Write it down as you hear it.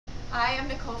Hi, I'm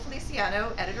Nicole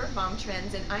Feliciano, editor of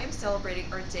Momtrends, and I am celebrating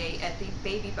Earth Day at the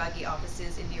Baby Buggy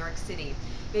offices in New York City.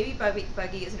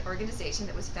 Buggy is an organization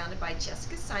that was founded by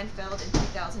Jessica Seinfeld in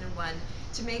 2001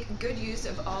 to make good use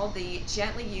of all the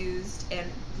gently used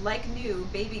and like new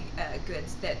baby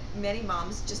goods that many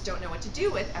moms just don't know what to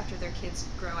do with after their kids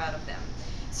grow out of them.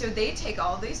 So they take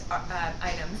all these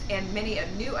items and many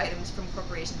new items from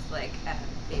corporations like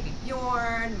Baby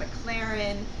Bjorn,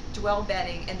 McLaren, Dwell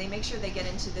Bedding, and they make sure they get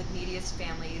into the neediest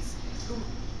families who,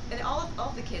 and all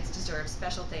of the kids deserve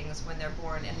special things when they're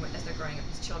born and as they're growing up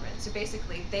as children. So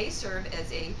basically, they serve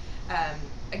as a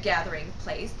gathering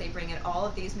place. They bring in all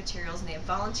of these materials and they have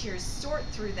volunteers sort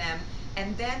through them,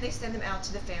 and then they send them out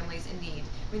to the families in need.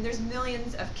 I mean, there's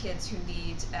millions of kids who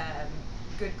need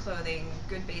good clothing,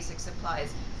 good basic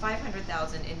supplies,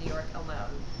 500,000 in New York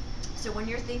alone. So when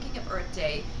you're thinking of Earth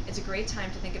Day, it's a great time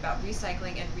to think about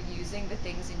recycling and reusing the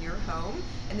things in your home,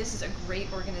 and this is a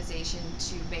great organization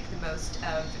to make the most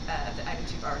of the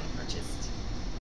items you've already purchased.